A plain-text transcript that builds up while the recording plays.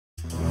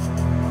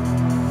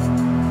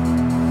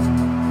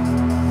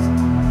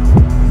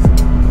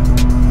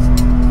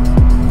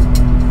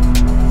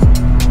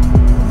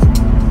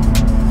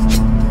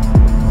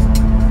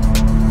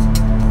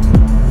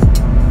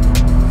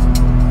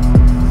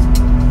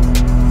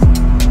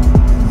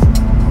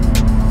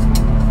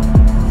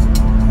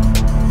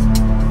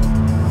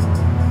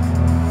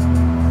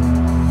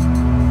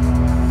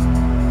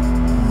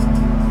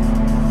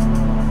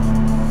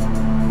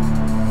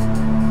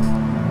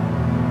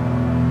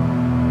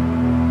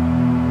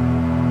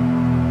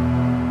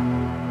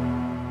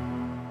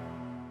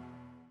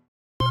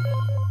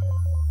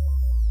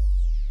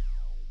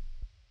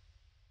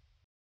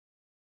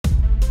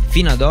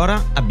Fino ad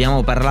ora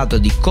abbiamo parlato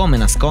di come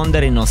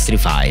nascondere i nostri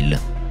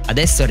file.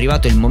 Adesso è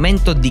arrivato il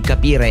momento di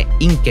capire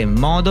in che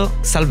modo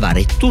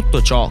salvare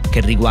tutto ciò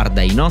che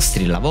riguarda i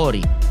nostri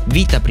lavori,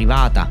 vita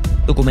privata,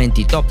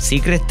 documenti top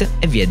secret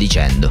e via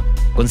dicendo.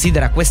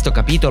 Considera questo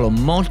capitolo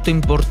molto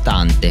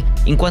importante,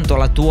 in quanto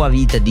la tua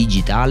vita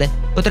digitale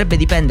potrebbe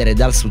dipendere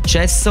dal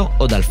successo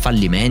o dal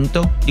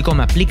fallimento di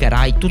come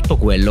applicherai tutto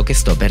quello che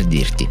sto per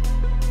dirti.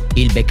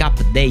 Il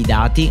backup dei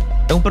dati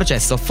è un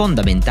processo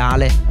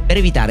fondamentale per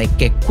evitare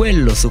che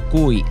quello su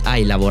cui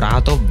hai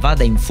lavorato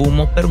vada in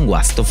fumo per un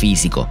guasto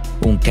fisico,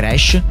 un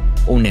crash,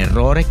 un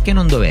errore che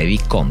non dovevi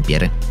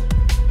compiere.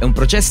 È un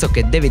processo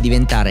che deve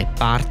diventare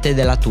parte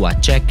della tua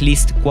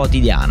checklist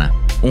quotidiana,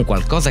 un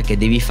qualcosa che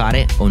devi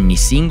fare ogni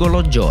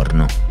singolo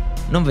giorno.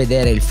 Non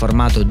vedere il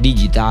formato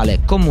digitale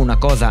come una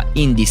cosa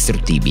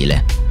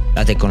indistruttibile.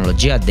 La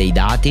tecnologia dei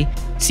dati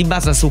si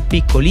basa su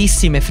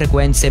piccolissime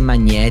frequenze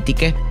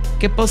magnetiche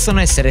che possono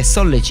essere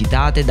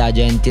sollecitate da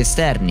agenti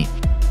esterni.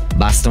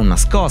 Basta una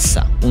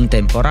scossa, un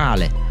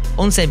temporale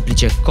o un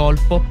semplice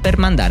colpo per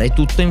mandare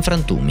tutto in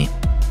frantumi.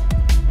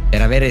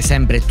 Per avere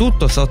sempre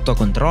tutto sotto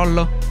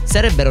controllo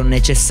sarebbero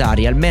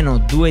necessari almeno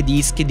 2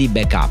 dischi di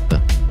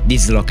backup,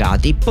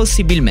 dislocati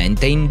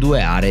possibilmente in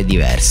 2 aree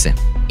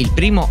diverse. Il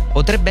primo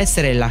potrebbe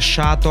essere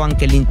lasciato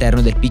anche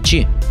all'interno del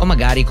PC o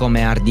magari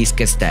come hard disk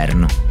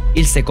esterno.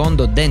 Il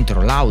secondo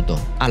dentro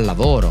l'auto, al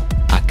lavoro,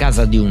 a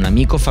casa di un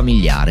amico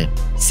familiare.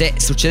 Se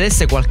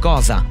succedesse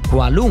qualcosa,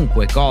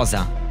 qualunque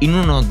cosa, in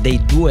uno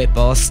dei 2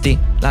 posti,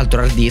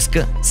 l'altro hard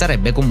disk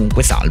sarebbe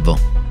comunque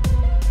salvo.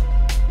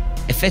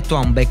 Effettua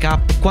un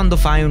backup quando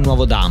fai un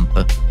nuovo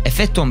dump.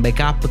 Effettua un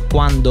backup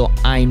quando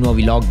hai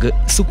nuovi log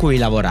su cui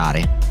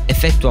lavorare.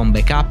 Effettua un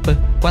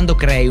backup quando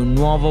crei un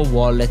nuovo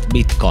wallet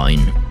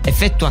Bitcoin.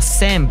 Effettua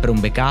sempre un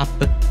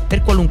backup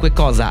per qualunque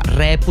cosa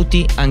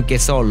reputi anche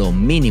solo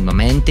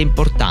minimamente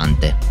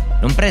importante.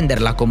 Non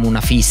prenderla come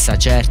una fissa,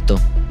 certo,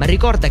 ma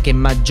ricorda che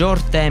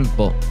maggior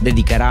tempo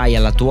dedicherai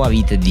alla tua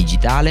vita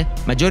digitale,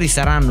 maggiori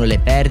saranno le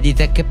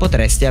perdite che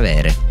potresti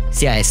avere,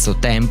 sia esso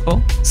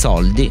tempo,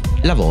 soldi,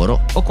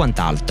 lavoro o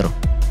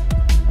quant'altro.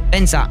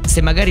 Pensa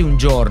se magari un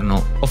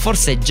giorno, o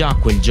forse già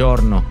quel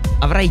giorno,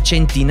 avrai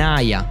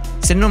centinaia,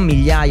 se non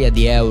migliaia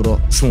di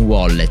euro su un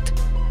wallet.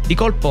 Di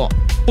colpo,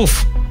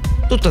 puff,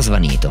 tutto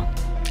svanito.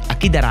 A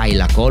chi darai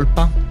la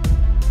colpa?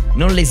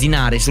 Non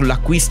lesinare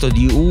sull'acquisto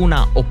di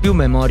una o più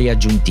memorie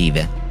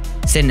aggiuntive.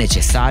 Se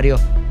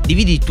necessario,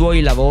 dividi i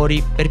tuoi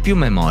lavori per più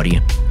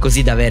memorie,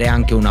 così da avere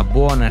anche una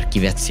buona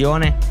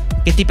archiviazione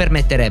che ti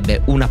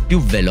permetterebbe una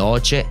più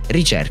veloce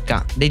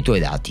ricerca dei tuoi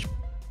dati.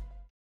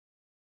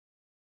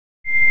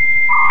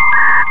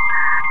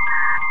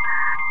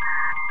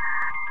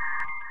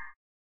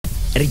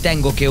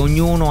 Ritengo che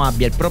ognuno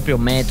abbia il proprio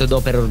metodo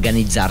per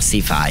organizzarsi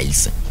i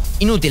files.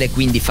 Inutile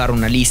quindi fare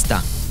una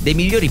lista dei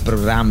migliori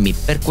programmi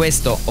per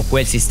questo o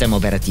quel sistema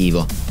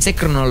operativo, se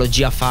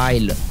cronologia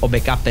file o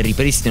backup e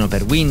ripristino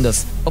per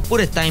Windows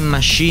oppure Time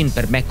Machine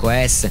per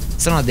macOS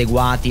sono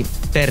adeguati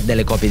per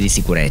delle copie di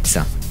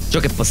sicurezza. Ciò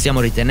che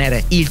possiamo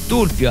ritenere il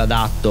tool più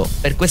adatto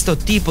per questo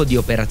tipo di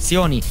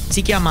operazioni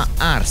si chiama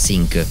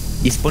Rsync,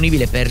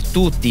 disponibile per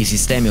tutti i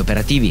sistemi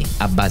operativi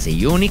a base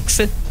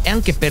Unix e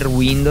anche per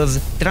Windows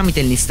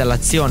tramite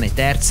l'installazione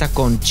terza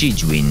con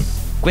Cygwin.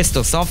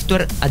 Questo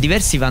software ha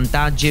diversi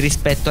vantaggi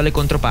rispetto alle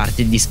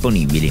controparti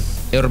disponibili.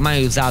 È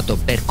ormai usato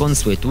per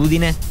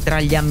consuetudine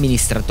tra gli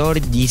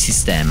amministratori di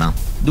sistema,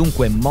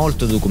 dunque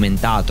molto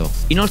documentato.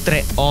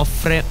 Inoltre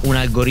offre un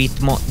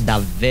algoritmo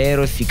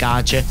davvero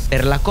efficace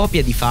per la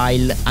copia di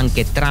file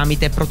anche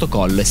tramite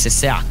protocollo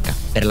SSH,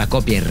 per la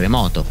copia in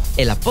remoto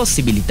e la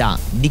possibilità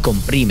di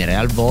comprimere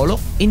al volo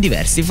in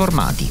diversi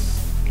formati.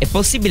 È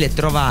possibile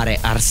trovare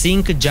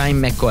Rsync già in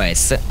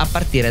macOS a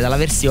partire dalla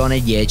versione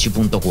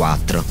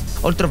 10.4,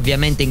 oltre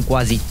ovviamente in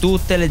quasi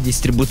tutte le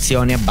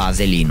distribuzioni a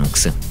base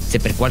Linux. Se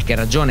per qualche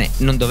ragione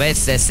non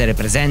dovesse essere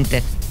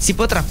presente, si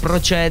potrà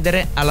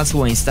procedere alla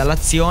sua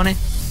installazione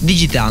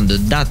digitando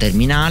da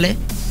terminale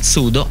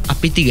sudo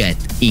apt-get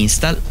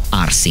install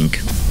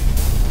rsync.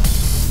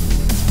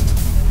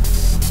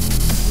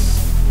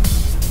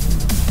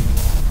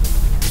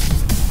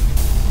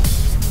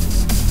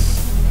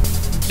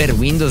 Per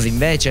Windows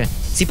invece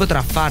si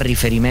potrà fare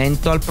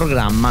riferimento al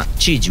programma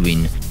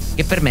Cygwin,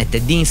 che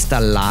permette di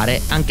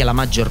installare anche la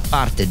maggior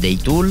parte dei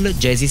tool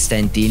già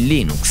esistenti in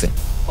Linux,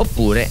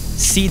 oppure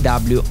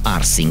CW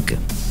Rsync.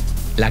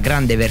 La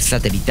grande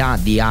versatilità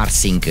di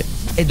Rsync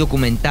è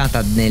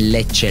documentata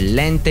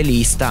nell'eccellente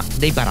lista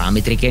dei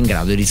parametri che è in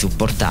grado di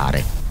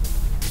supportare.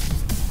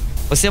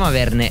 Possiamo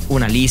averne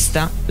una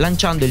lista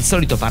lanciando il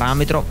solito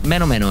parametro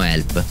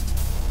 "-help",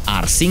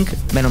 rsync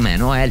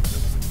 "-help",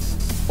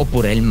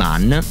 oppure il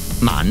man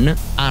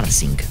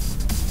rsync.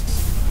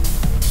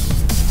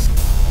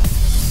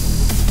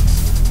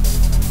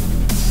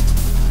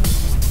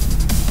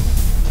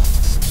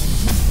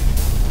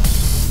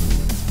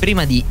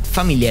 Prima di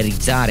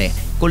familiarizzare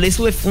con le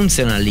sue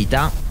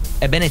funzionalità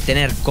è bene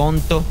tener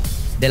conto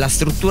della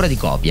struttura di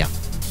copia.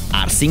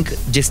 Rsync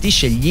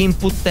gestisce gli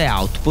input e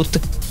output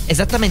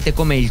esattamente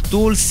come il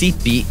tool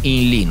CP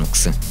in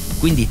Linux.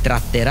 quindi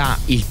tratterà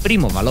il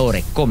primo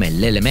valore come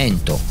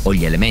l'elemento o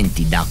gli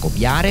elementi da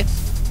copiare,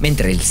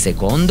 mentre il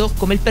secondo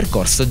come il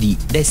percorso di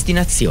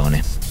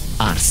destinazione.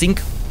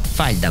 Rsync,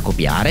 file da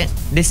copiare,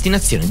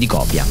 destinazione di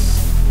copia.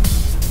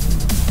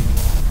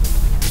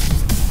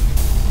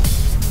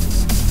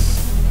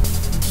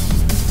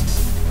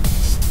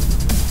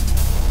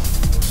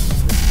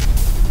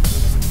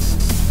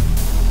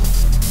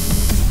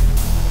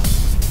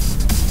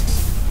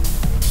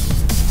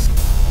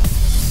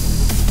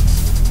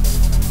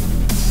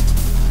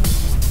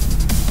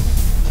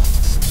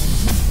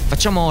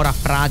 Facciamo ora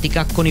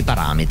pratica con i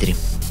parametri.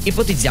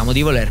 Ipotizziamo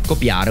di voler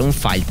copiare un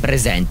file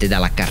presente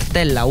dalla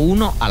cartella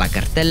 1 alla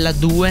cartella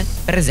 2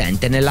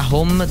 presente nella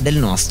home del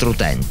nostro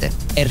utente.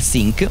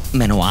 Rsync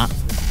 -a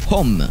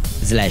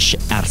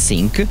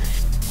home/rsync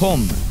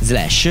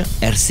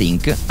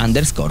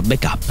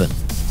home/rsync_backup.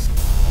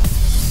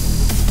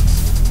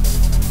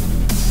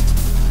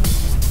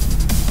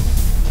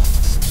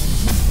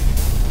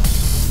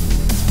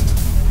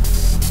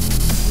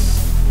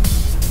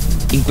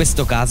 In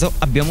questo caso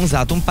abbiamo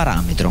usato un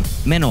parametro,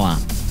 -a.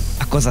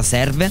 A cosa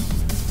serve?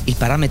 Il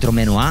parametro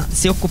 -a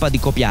si occupa di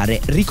copiare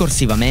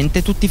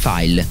ricorsivamente tutti i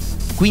file,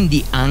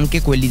 quindi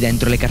anche quelli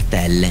dentro le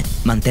cartelle,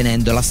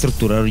 mantenendo la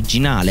struttura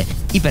originale,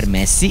 i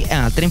permessi e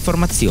altre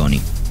informazioni.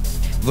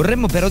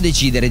 Vorremmo però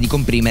decidere di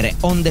comprimere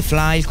on the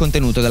fly il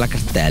contenuto della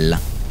cartella.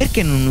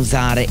 Perché non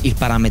usare il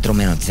parametro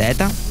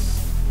 -z?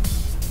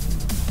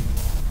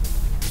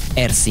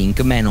 Rsync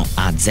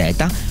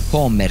 -az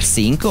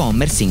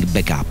home_rsync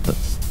backup.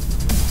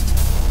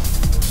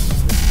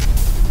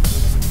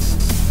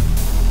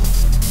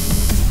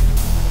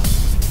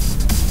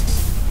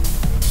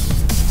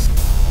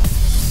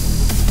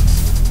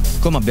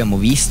 Come abbiamo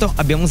visto,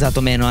 abbiamo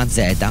usato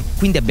 -az,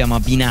 quindi abbiamo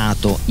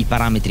abbinato i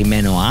parametri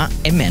 -a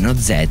e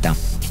 -z.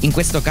 In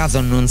questo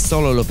caso non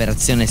solo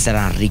l'operazione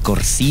sarà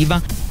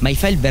ricorsiva, ma i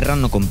file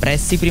verranno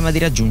compressi prima di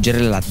raggiungere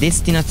la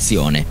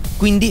destinazione,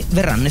 quindi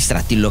verranno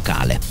estratti in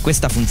locale.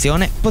 Questa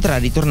funzione potrà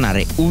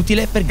ritornare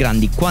utile per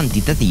grandi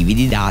quantitativi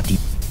di dati.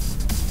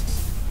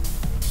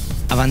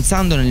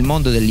 Avanzando nel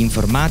mondo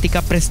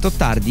dell'informatica, presto o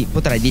tardi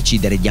potrai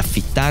decidere di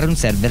affittare un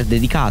server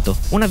dedicato,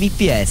 una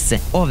VPS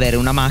o avere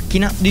una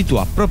macchina di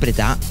tua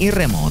proprietà in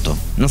remoto.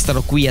 Non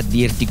starò qui a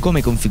dirti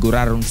come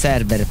configurare un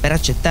server per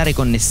accettare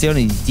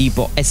connessioni di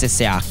tipo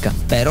SSH,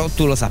 però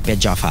tu lo sappia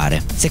già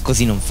fare. Se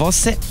così non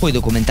fosse, puoi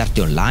documentarti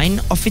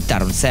online o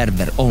affittare un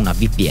server o una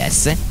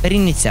VPS per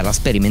iniziare a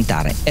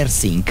sperimentare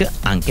Rsync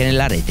anche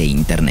nella rete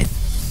internet.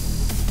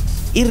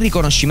 Il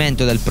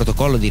riconoscimento del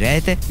protocollo di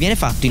rete viene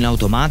fatto in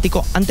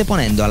automatico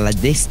anteponendo alla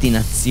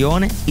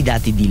destinazione i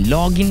dati di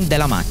login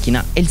della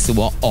macchina e il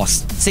suo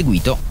host,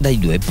 seguito dai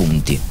due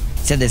punti.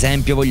 Se ad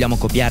esempio vogliamo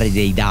copiare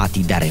dei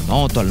dati da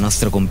remoto al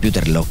nostro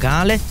computer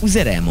locale,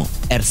 useremo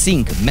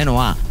rsync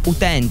 -a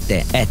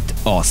utente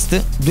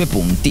 @host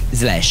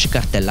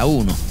cartella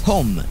 1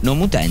 home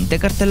non utente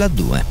cartella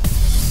 2.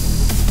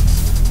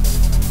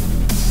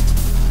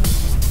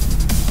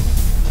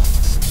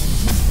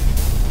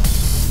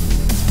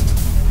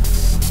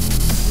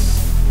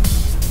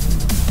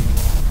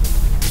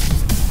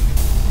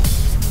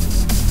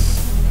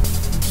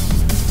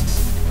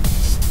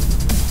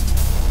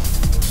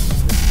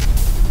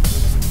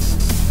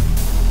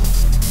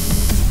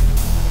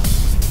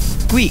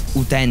 Qui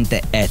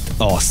utente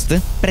 @host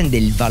prende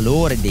il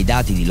valore dei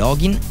dati di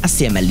login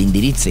assieme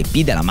all'indirizzo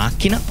IP della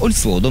macchina o il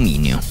suo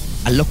dominio.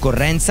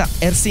 All'occorrenza,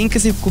 Rsync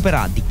si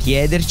occuperà di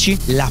chiederci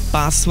la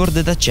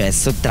password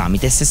d'accesso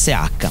tramite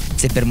SSH.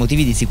 Se per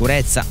motivi di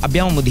sicurezza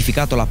abbiamo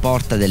modificato la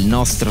porta del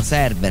nostro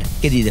server,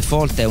 che di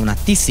default è una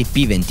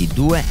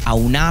TCP/22, a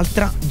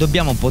un'altra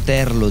dobbiamo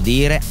poterlo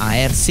dire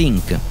a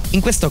Rsync. In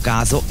questo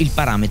caso il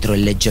parametro è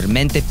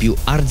leggermente più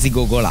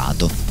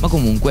arzigogolato, ma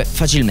comunque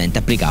facilmente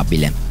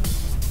applicabile.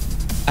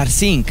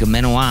 Rsync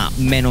 -a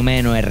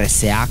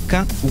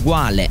 -rsh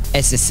uguale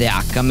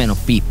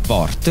ssh-p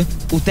port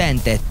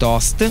utente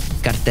 @host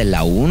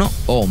cartella 1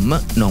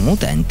 home non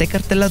utente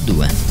cartella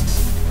 2.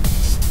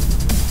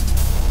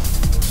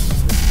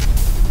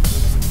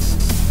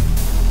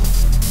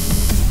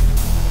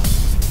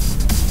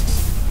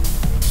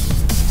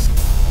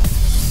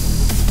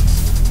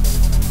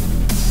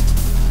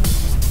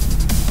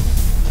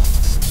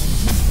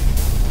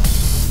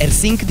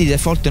 Rsync di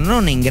default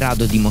non è in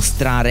grado di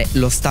mostrare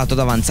lo stato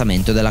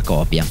d'avanzamento della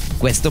copia.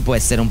 Questo può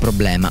essere un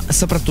problema,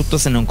 soprattutto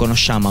se non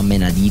conosciamo a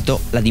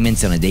menadito la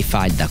dimensione dei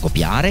file da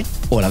copiare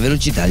o la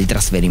velocità di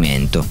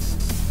trasferimento.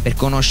 Per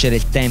conoscere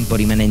il tempo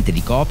rimanente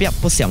di copia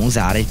possiamo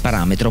usare il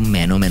parametro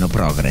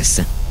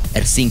 -progress.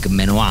 Rsync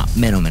 -a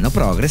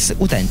 -progress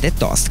utente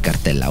 @host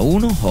cartella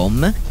 1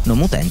 home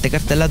non utente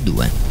cartella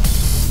 2.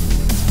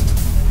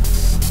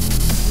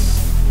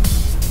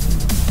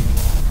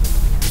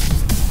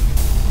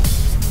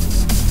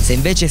 Se Se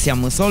invece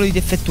siamo soliti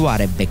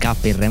effettuare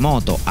backup in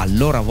remoto a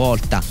loro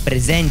volta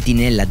presenti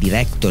nella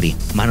directory,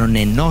 ma non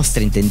è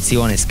nostra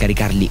intenzione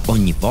scaricarli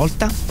ogni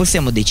volta,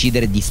 possiamo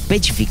decidere di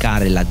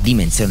specificare la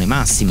dimensione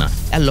massima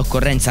e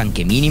all'occorrenza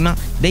anche minima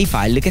dei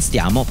file che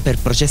stiamo per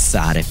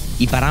processare.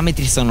 I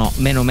parametri sono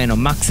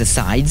 "max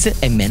size"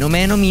 e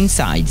 "min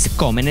size",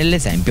 come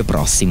nell'esempio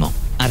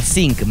prossimo.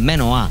 Rsync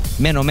 "-a"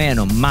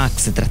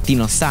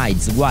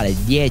 "max-size" uguale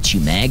 10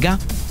 mega,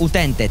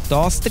 utente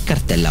toast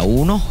cartella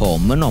 1,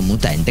 home non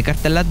utente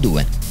cartella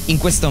 2. In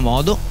questo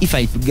modo i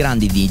file più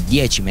grandi di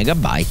 10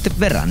 MB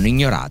verranno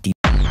ignorati.